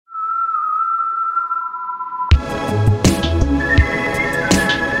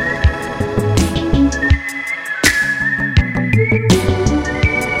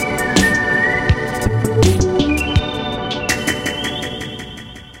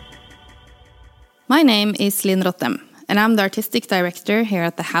My name is Linn Rottem, and I'm the artistic director here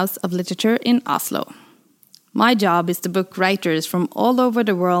at the House of Literature in Oslo. My job is to book writers from all over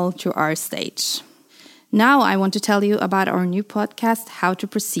the world to our stage. Now I want to tell you about our new podcast, How to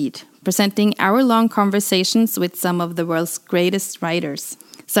Proceed, presenting hour-long conversations with some of the world's greatest writers,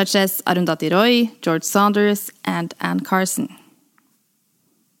 such as Arundhati Roy, George Saunders, and Anne Carson.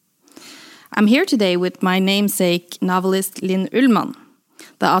 I'm here today with my namesake novelist Linn Ullmann,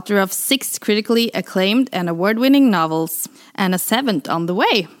 the author of 6 critically acclaimed and award-winning novels, and a 7th on the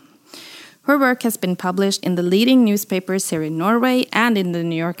way. Her work has been published in the leading newspapers here in Norway and in The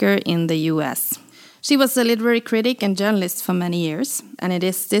New Yorker in the US. She was a literary critic and journalist for many years, and it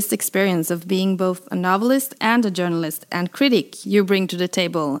is this experience of being both a novelist and a journalist and critic you bring to the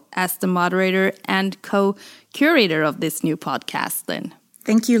table as the moderator and co-curator of this new podcast, Linn.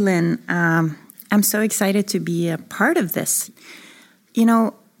 Thank you, Linn. I'm so excited to be a part of this. You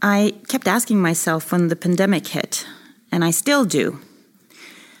know, I kept asking myself when the pandemic hit, and I still do,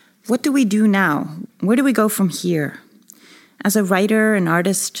 what do we do now? Where do we go from here? As a writer, an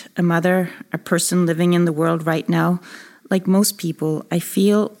artist, a mother, a person living in the world right now, like most people, I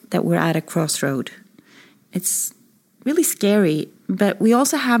feel that we're at a crossroad. It's really scary, but we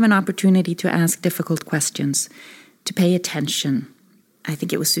also have an opportunity to ask difficult questions, to pay attention. I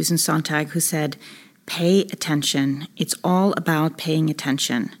think it was Susan Sontag who said, pay attention. It's all about paying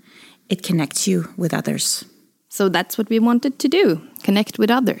attention. It connects you with others. So that's what we wanted to do, connect with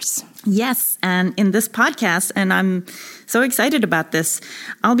others. Yes, and in this podcast, and I'm so excited about this,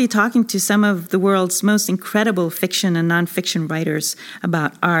 I'll be talking to some of the world's most incredible fiction and nonfiction writers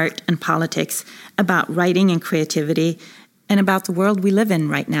about art and politics, about writing and creativity, and about the world we live in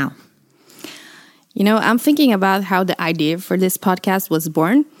right now. You know, I'm thinking about how the idea for this podcast was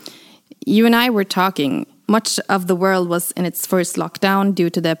born. You and I were talking. Much of the world was in its first lockdown due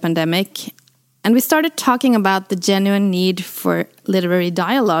to the pandemic. And we started talking about the genuine need for literary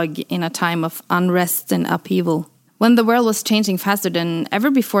dialogue in a time of unrest and upheaval, when the world was changing faster than ever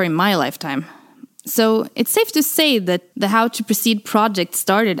before in my lifetime. So it's safe to say that the How to Proceed project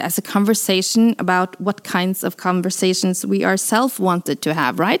started as a conversation about what kinds of conversations we ourselves wanted to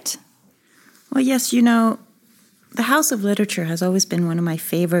have, right? Well, yes, you know, the House of Literature has always been one of my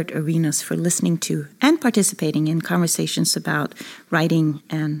favorite arenas for listening to and participating in conversations about writing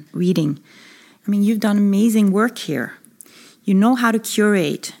and reading. I mean, you've done amazing work here. You know how to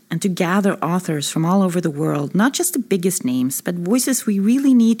curate and to gather authors from all over the world, not just the biggest names, but voices we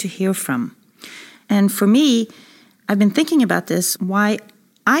really need to hear from. And for me, I've been thinking about this, why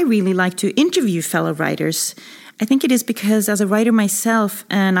I really like to interview fellow writers. I think it is because as a writer myself,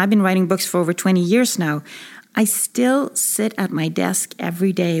 and I've been writing books for over 20 years now, I still sit at my desk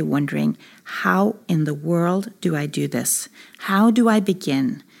every day wondering, how in the world do I do this? How do I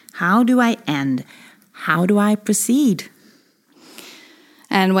begin? How do I end? How do I proceed?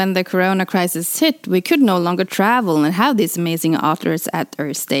 And when the corona crisis hit, we could no longer travel and have these amazing authors at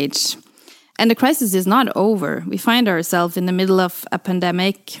our stage. And the crisis is not over. We find ourselves in the middle of a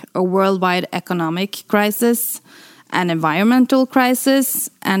pandemic, a worldwide economic crisis, an environmental crisis,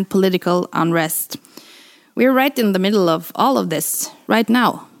 and political unrest. We're right in the middle of all of this right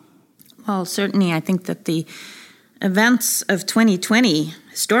now. Well, certainly I think that the events of 2020,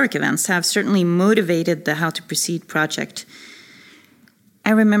 historic events, have certainly motivated the How to Proceed project.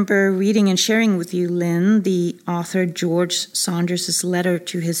 I remember reading and sharing with you, Linn, the author George Saunders' letter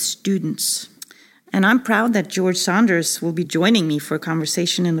to his students. And I'm proud that George Saunders will be joining me for a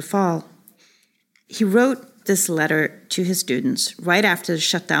conversation in the fall. He wrote this letter to his students right after the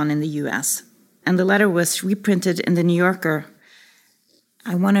shutdown in the US, and the letter was reprinted in The New Yorker.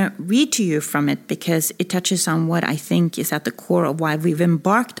 I want to read to you from it because it touches on what I think is at the core of why we've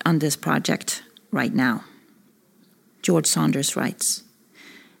embarked on this project right now. George Saunders writes,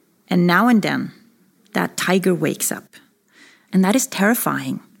 "And now and then, that tiger wakes up, and that is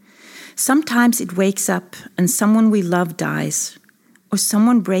terrifying. Sometimes it wakes up and someone we love dies, or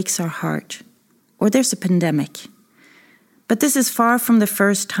someone breaks our heart, or there's a pandemic. But this is far from the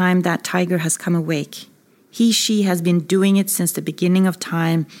first time that tiger has come awake. She has been doing it since the beginning of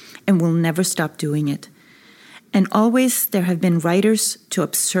time and will never stop doing it. And always there have been writers to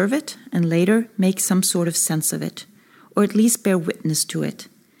observe it and later make some sort of sense of it, or at least bear witness to it.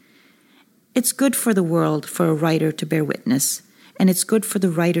 It's good for the world for a writer to bear witness, and it's good for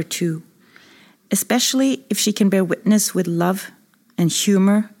the writer too, especially if she can bear witness with love and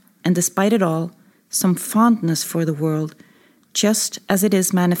humor and, despite it all, some fondness for the world, just as it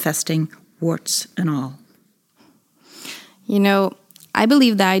is manifesting, warts and all." You know, I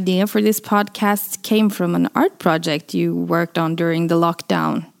believe the idea for this podcast came from an art project you worked on during the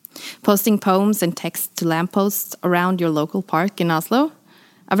lockdown. posting poems and text to lampposts around your local park in Oslo.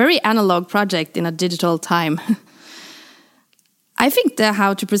 A very analog project in a digital time. I think the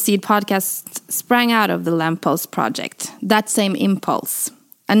How to Proceed podcast sprang out of the lamppost project, that same impulse,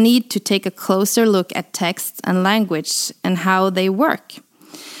 a need to take a closer look at text and language and how they work.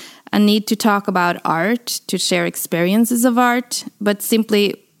 A need to talk about art, to share experiences of art, but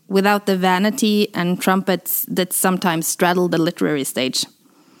simply without the vanity and trumpets that sometimes straddle the literary stage.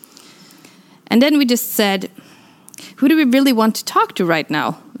 And then we just said, who do we really want to talk to right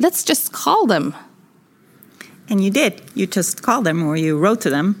now? Let's just call them. And you did. You just called them, or you wrote to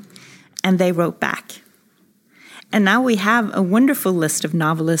them, and they wrote back. And now we have a wonderful list of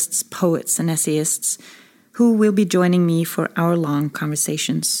novelists, poets, and essayists who will be joining me for hour-long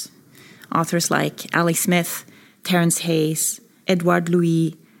conversations. Authors like Ali Smith, Terence Hayes, Edouard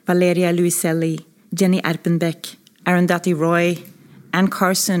Louis, Valeria Luiselli, Jenny Arpenbeck, Arundhati Roy, Anne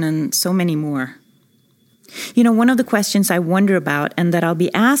Carson, and so many more. You know, one of the questions I wonder about and that I'll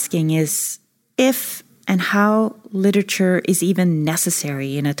be asking is if and how literature is even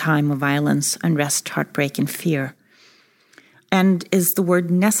necessary in a time of violence, unrest, heartbreak, and fear. And is the word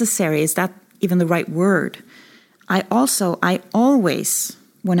necessary, is that even the right word? I always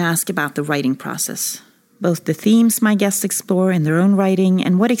want to ask about the writing process, both the themes my guests explore in their own writing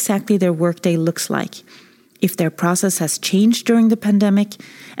and what exactly their workday looks like, if their process has changed during the pandemic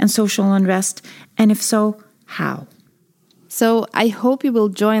and social unrest, and if so, how. So I hope you will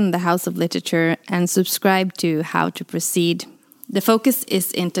join the House of Literature and subscribe to How to Proceed. The focus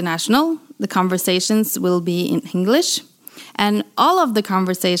is international, the conversations will be in English, and all of the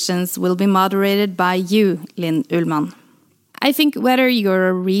conversations will be moderated by you, Linn Ullmann. I think whether you're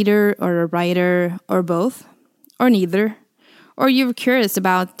a reader or a writer or both, or neither, or you're curious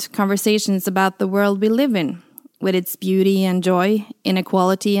about conversations about the world we live in, with its beauty and joy,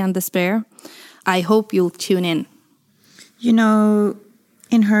 inequality and despair, I hope you'll tune in. You know,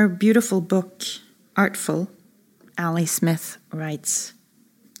 in her beautiful book, Artful, Ali Smith writes,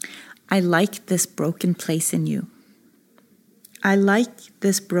 I like this broken place in you. I like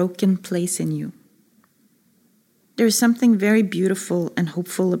this broken place in you. There's something very beautiful and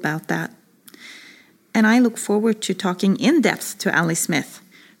hopeful about that. And I look forward to talking in depth to Ali Smith,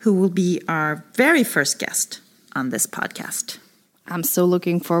 who will be our very first guest on this podcast. I'm so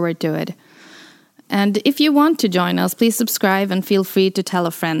looking forward to it. And if you want to join us, please subscribe and feel free to tell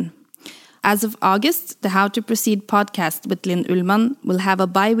a friend. As of August, the How to Proceed podcast with Linn Ullmann will have a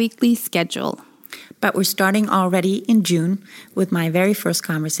bi-weekly schedule. But we're starting already in June with my very first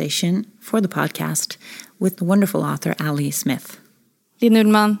conversation for the podcast with the wonderful author Ali Smith. Linn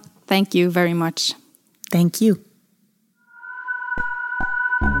Ullmann, thank you very much. Thank you.